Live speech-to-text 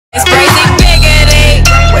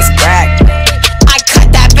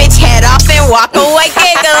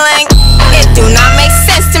giggling. It do not make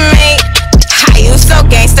sense to me. How you so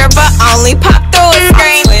gangster but only pop through a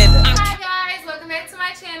screen? Hi guys, welcome back to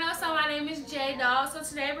my channel. So my name is jaeDollss. So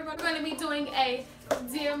today we're going to be doing a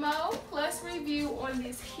demo plus review on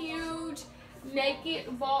this huge naked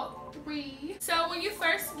vault 3. So when you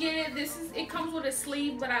first get it, it comes with a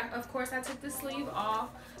sleeve, but of course I took the sleeve off.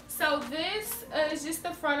 So this is just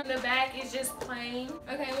the front, and the back is just plain.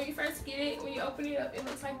 Okay, when you first get it, when you open it up, it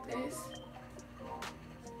looks like this.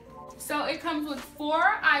 So it comes with 4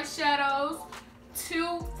 eyeshadows,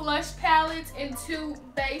 2 flush palettes, and 2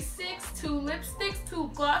 basics, 2 lipsticks,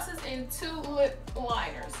 2 glosses, and 2 lip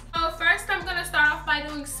liners. So first I'm going to start off by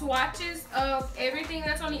doing swatches of everything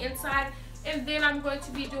that's on the inside, and then I'm going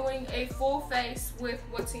to be doing a full face with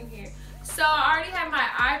what's in here. So I already have my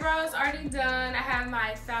eyebrows already done. I have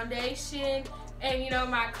my foundation and, you know,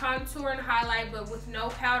 my contour and highlight, but with no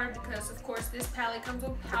powder because, of course, this palette comes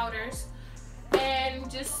with powders. And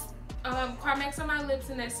just Carmex on my lips,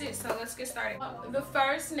 and that's it. So let's get started. The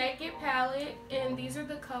first naked palette, and these are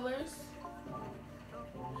the colors.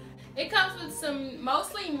 It comes with some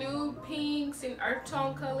mostly nude pinks and earth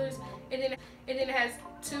tone colors, and then it has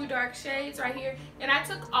 2 dark shades right here. And I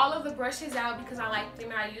took all of the brushes out because I like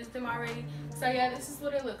them and I used them already. So yeah, this is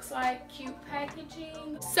what it looks like. Cute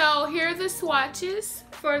packaging. So here are the swatches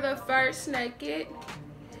for the first naked.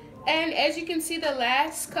 And as you can see, the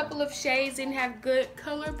last couple of shades didn't have good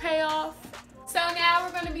color payoff. So now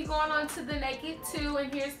we're going to be going on to the naked 2,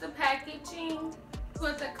 and here's the packaging,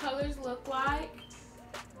 what the colors look like.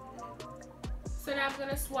 So now I'm going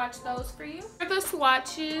to swatch those for you. For the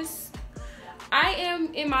swatches, I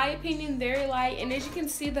am, in my opinion, very light. And as you can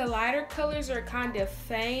see, the lighter colors are kind of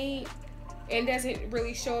faint and doesn't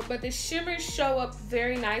really show up. But the shimmers show up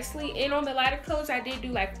very nicely. And on the lighter colors, I did do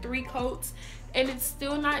like 3 coats, and it's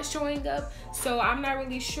still not showing up. So I'm not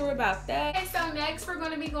really sure about that. Okay, so next we're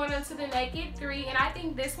going to be going on to the naked 3. And I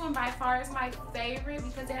think this one by far is my favorite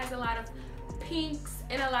because it has a lot of pinks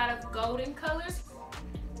and a lot of golden colors.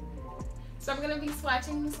 So I'm going to be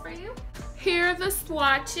swatching this for you. Here are the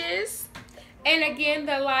swatches. And again,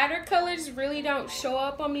 the lighter colors really don't show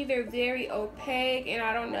up on me. They're very opaque, and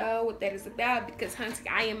I don't know what that is about because, hunty,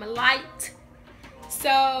 I am a light.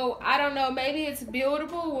 So I don't know, maybe it's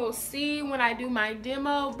buildable. We'll see when I do my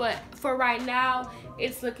demo, but for right now,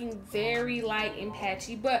 it's looking very light and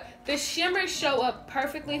patchy. But the shimmers show up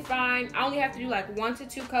perfectly fine. I only have to do like 1 to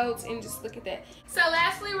 2 coats, and just look at that. So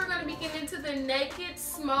lastly, we're going to be getting into the naked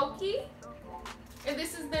smoky. And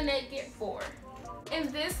this is the naked 4. And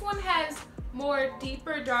this one has more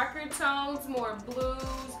deeper, darker tones, more blues,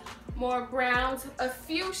 more browns, a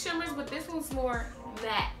few shimmers, but this one's more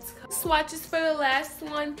matte. Swatches for the last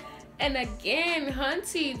one. And again,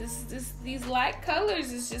 hunty, these light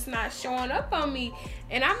colors is just not showing up on me.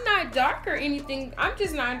 And I'm not dark or anything. I'm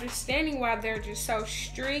just not understanding why they're just so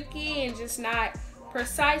streaky and just not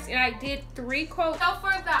precise. And I did 3 quotes. So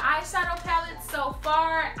for the eyeshadow palette so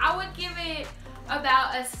far, I would give it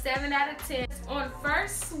about a 7 out of 10. On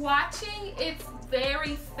first swatching, it's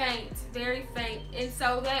very faint, and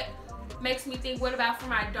so that makes me think, what about for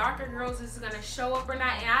my darker girls, is it gonna show up or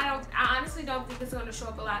not? And I honestly don't think it's gonna show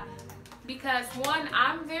up a lot because, one,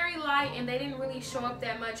 I'm very light and they didn't really show up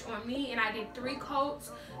that much on me, and I did 3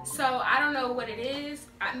 coats, so I don't know what it is.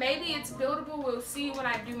 Maybe it's buildable. We'll see when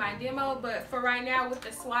I do my demo, but for right now with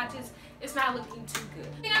the swatches, it's not looking too good.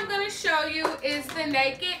 The thing I'm going to show you is the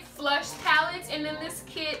naked flush palettes, and in this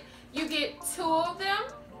kit you get 2 of them.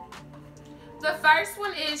 The first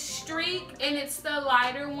one is streak, and it's the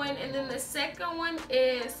lighter one, and then the second one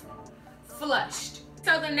is flushed.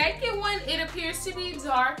 So the naked one, it appears to be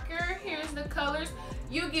darker. Here's the colors.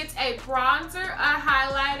 You get a bronzer, a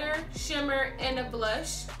highlighter, shimmer, and a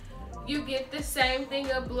blush. You get the same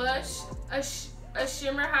thing, a blush, a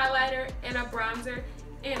shimmer, highlighter, and a bronzer.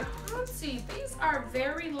 And hunty, these are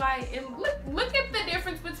very light. And look at the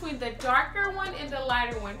difference between the darker one and the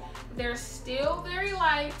lighter one. They're still very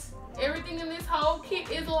light. Everything in this whole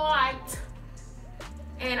kit is light.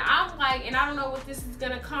 And I'm like, and I don't know what this is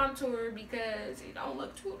gonna contour because it don't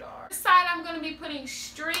look too dark. This side I'm gonna be putting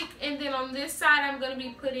streak, and then on this side I'm gonna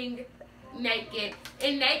be putting naked.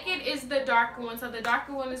 And naked is the darker one, so the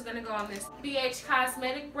darker one is gonna go on this BH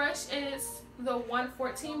Cosmetic brush, and it's the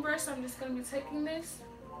 114 brush. So I'm just gonna be taking this.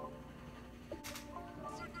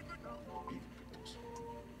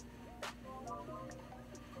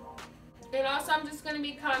 And also I'm just gonna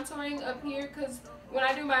be contouring up here because when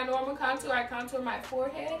I do my normal contour, I contour my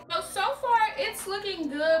forehead. So far it's looking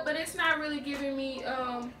good, but it's not really giving me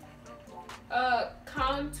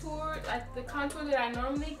contour, like the contour that I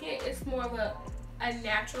normally get. It's more of a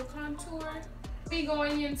natural contour. Be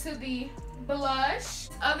going into the blush.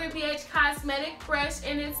 Other BH Cosmetic brush,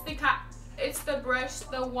 and it's the brush,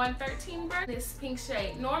 the 113 brush. This pink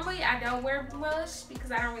shade. Normally I don't wear blush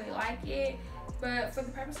because I don't really like it, but for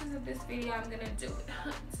the purposes of this video, I'm gonna do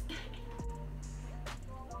it.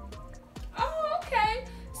 Oh, okay.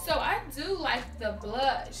 So I do like the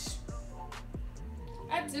blush.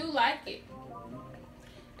 I do like it.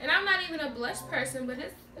 And I'm not even a blush person, but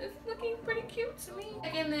it's looking pretty cute to me.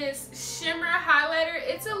 Again, this shimmer highlighter,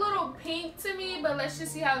 it's a little pink to me, but let's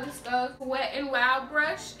just see how this goes. Wet n Wild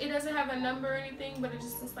brush. It doesn't have a number or anything, but it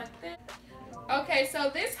just looks like that. Okay, so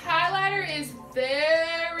this highlighter is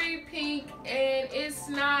very pink, and it's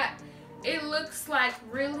not, it looks like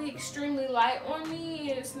really extremely light on me,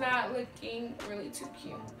 and it's not looking really too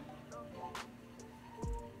cute.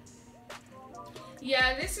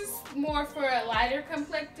 Yeah, this is more for a lighter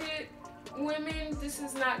complected women. This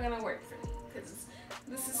is not gonna work for me because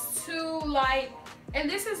this is too light, and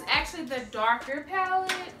this is actually the darker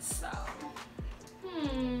palette. So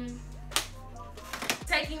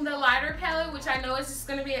taking the lighter palette, which I know is just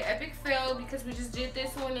gonna be an epic fail because we just did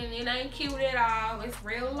this one and it ain't cute at all. It's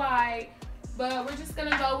real light, but we're just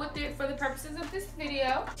gonna go with it for the purposes of this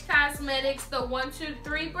video. Cosmetics, the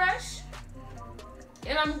 123 brush.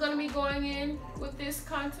 And I'm going to be going in with this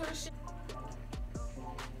contour shade.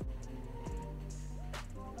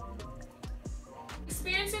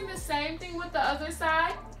 Experiencing the same thing with the other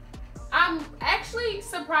side. I'm actually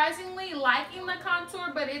surprisingly liking the contour,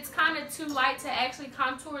 but it's kind of too light to actually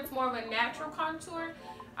contour. It's more of a natural contour.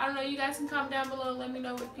 I don't know, you guys can comment down below and let me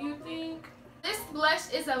know what you think. This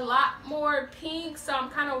blush is a lot more pink, so I'm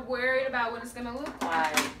kind of worried about what it's going to look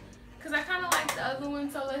like, because I kind of like the other one,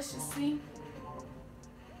 so let's just see.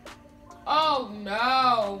 Oh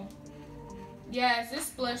no. Yes,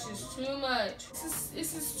 this blush is too much.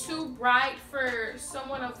 This is too bright for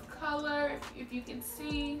someone of color, if you can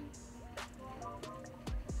see.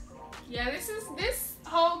 Yeah, this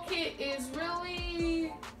whole kit is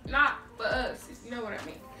really not for us, if you know what I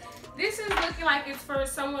mean. This is looking like it's for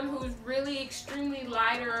someone who's really extremely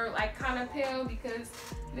light or like kind of pale, because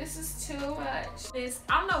this is too much. I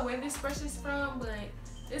don't know where this brush is from, but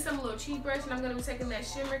it's some little cheap brush, and I'm going to be taking that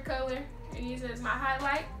shimmer color and use it as my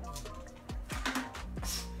highlight.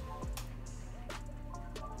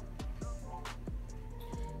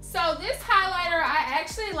 So this highlighter I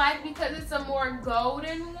actually like because it's a more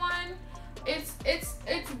golden one. It's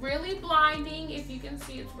really blinding. If you can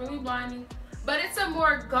see, it's really blinding. But it's a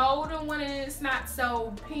more golden one, and it's not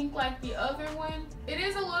so pink like the other one. It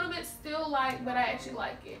is a little bit still light, but I actually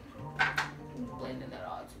like it. I'm blending that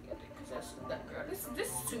all together. Girl, this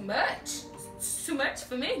is too much. It's too much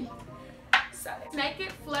for me. So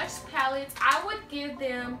Naked Flush palettes, I would give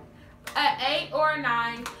them an 8 or a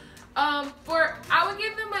 9. I would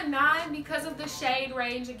give them a 9 because of the shade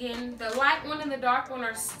range. Again, the light one and the dark one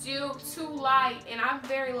are still too light, and I'm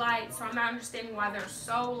very light, so I'm not understanding why they're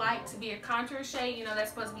so light to be a contour shade. You know,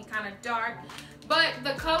 that's supposed to be kind of dark. But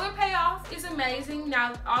the color payoff is amazing.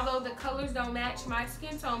 Now, although the colors don't match my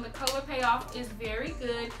skin tone, the color payoff is very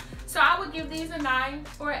good. So I would give these a 9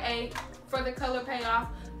 or an 8 for the color payoff,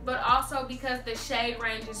 but also because the shade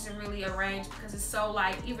range isn't really a range because it's so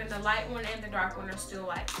light. Even the light one and the dark one are still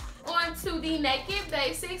light. On to the Naked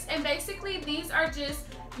Basics, and basically these are just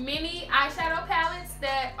mini eyeshadow palettes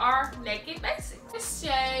that are Naked Basics. The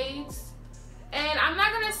shades. And I'm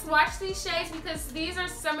not going to swatch these shades because these are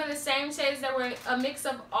some of the same shades that were a mix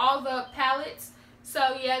of all the palettes.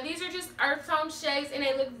 So yeah, these are just earth tone shades, and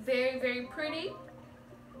they look very, very pretty.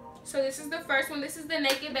 So this is the first one. This is the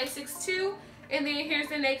Naked Basics 2. And then here's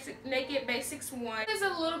the Naked Basics 1. This is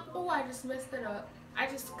a little, oh, I just messed it up. I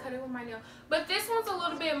just cut it with my nail. But this one's a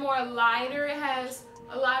little bit more lighter. It has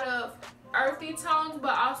a lot of earthy tones,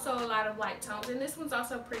 but also a lot of light tones. And this one's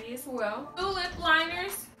also pretty as well. 2 lip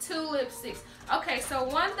liners, 2 lipsticks. Okay, so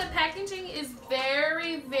the packaging is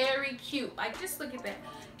very, very cute. Like, just look at that.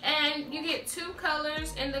 And you get 2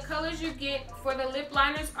 colors, and the colors you get for the lip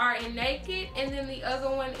liners are in Naked, and then the other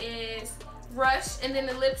one is Rush, and then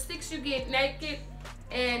the lipsticks you get Naked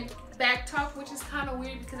and Back Talk, which is kind of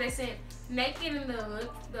weird because they said Naked and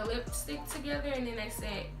the lipstick together, and then they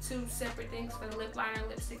said 2 separate things for the lip liner and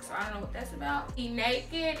lipstick, so I don't know what that's about. The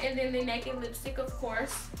Naked, and then the Naked lipstick, of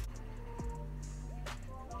course.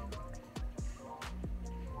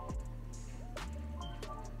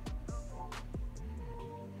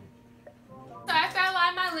 So after I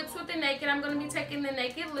line my lips with the Naked, I'm going to be taking the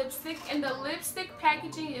Naked lipstick, and the lipstick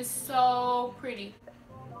packaging is so pretty.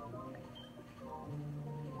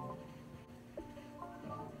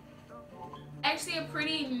 Actually a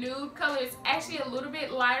pretty nude color. It's actually a little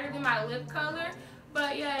bit lighter than my lip color,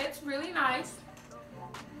 but yeah, it's really nice.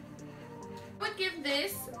 I would give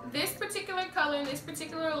this particular color and this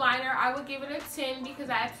particular liner, I would give it a 10 because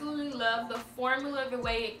I absolutely love the formula, the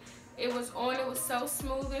way it was on. It was so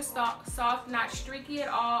smooth and soft, not streaky at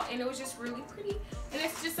all, and it was just really pretty, and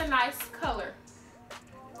it's just a nice color.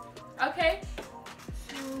 Okay,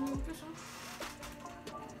 so this one.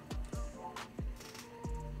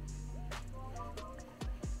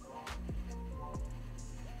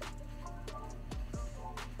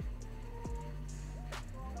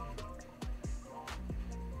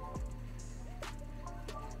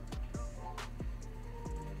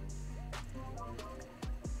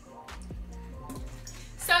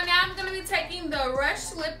 So now I'm going to be taking the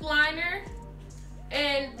Rush lip liner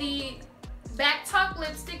and the Back Talk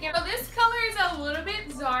lipstick. So this color is a little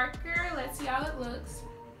bit darker. Let's see how it looks.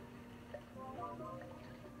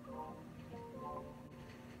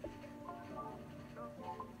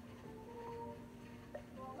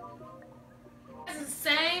 It's the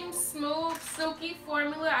same smooth, silky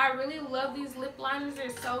formula. I really love these lip liners.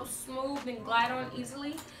 They're so smooth and glide on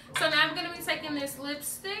easily. So now I'm going to be taking this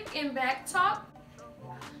lipstick in Back Talk.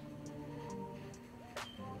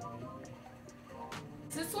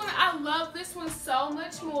 This one, I love this one so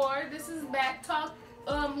much more. This is Back Talk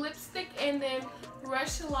lipstick and then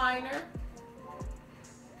Rush liner.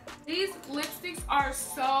 These lipsticks are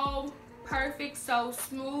so perfect, so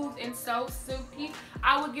smooth, and so silky.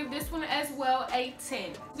 I would give this one as well a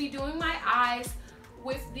 10. I'll be doing my eyes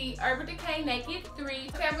with the Urban Decay Naked 3.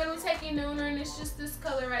 Okay, I'm going to be taking Nooner, and it's just this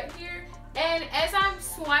color right here. And as I'm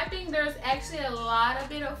swiping, there's actually a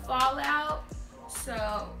bit of fallout. So,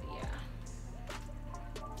 yeah.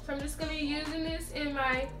 So I'm just going to be using this in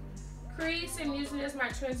my crease and using it as my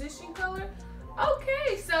transition color.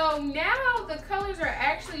 Okay, so now the colors are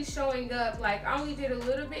actually showing up. Like, I only did a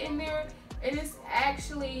little bit in there, and it's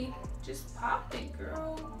actually just popping,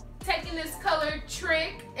 girl. Taking this color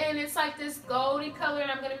Trick, and it's like this goldy color, and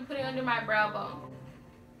I'm going to be putting it under my brow bone.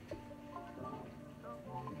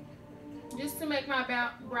 Just to make my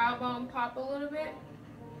brow bone pop a little bit.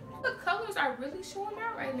 The colors are really showing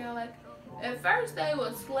out right now. Like, at first they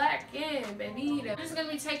was slacking, baby. I'm just going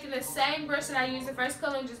to be taking the same brush that I used the first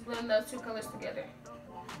color and just blend those two colors together.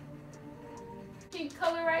 Pink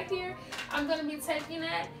color right here, I'm going to be taking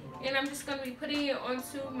that and I'm just going to be putting it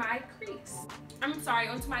onto my crease. I'm sorry,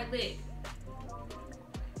 onto my lid.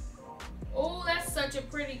 Oh, that's such a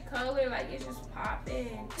pretty color. Like, it's just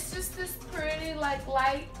popping. It's just this pretty, like,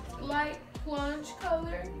 light plunge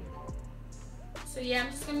color. So yeah,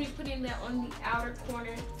 I'm just going to be putting that on the outer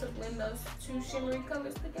corner to blend those two shimmery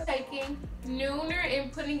colors together. Taking Nooner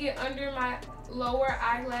and putting it under my lower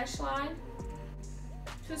eyelash line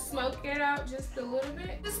to smoke it out just a little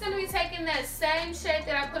bit. Just going to be taking that same shade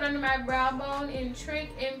that I put under my brow bone in Trick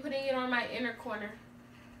and putting it on my inner corner.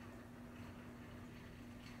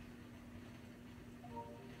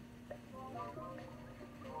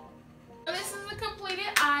 So this is a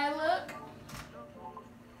completed eye look.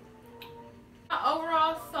 My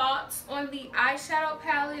overall thoughts on the eyeshadow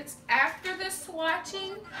palettes after the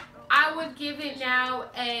swatching, I would give it now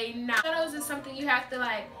a 9. Shadows is something you have to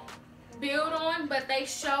like build on, but they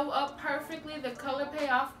show up perfectly. The color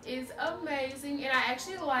payoff is amazing and I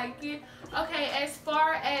actually like it. Okay, as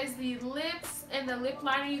far as the lips and the lip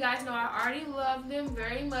liner, you guys know I already love them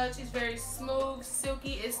very much. It's very smooth,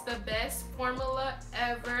 silky. It's the best formula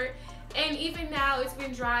ever. And even now it's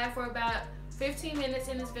been dry for about 15 minutes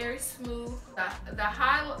and it's very smooth.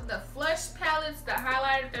 The flush palettes, the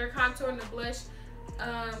highlighter, their contour, and the blush,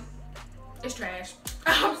 it's trash.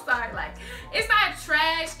 I'm sorry, like, it's not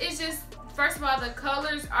trash. It's just, first of all, the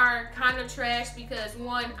colors are kind of trash because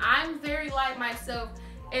one, I'm very light myself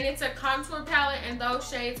and it's a contour palette and those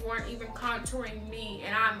shades weren't even contouring me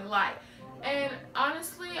and I'm light. And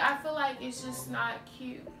honestly, I feel like it's just not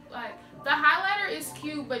cute. Like, the highlighter is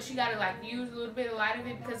cute, but you gotta like use a little bit of light of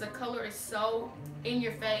it because the color is so in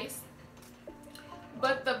your face.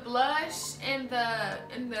 But the blush and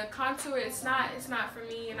the contour, it's not for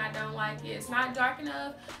me and I don't like it. It's not dark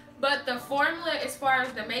enough. But the formula, as far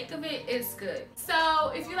as the make of it, is good.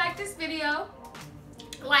 So if you like this video,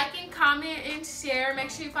 like and comment and share. Make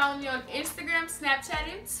sure you follow me on Instagram,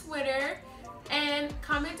 Snapchat, and Twitter. And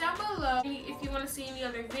comment down below if you want to see any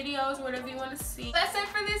other videos, whatever you want to see. That's it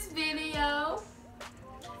for this video.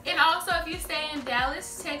 And also, if you stay in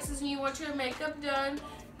Dallas, Texas, and you want your makeup done,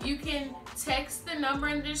 you can text the number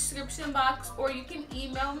in the description box or you can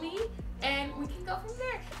email me and we can go from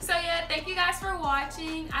there. So yeah, thank you guys for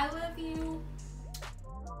watching. I love you.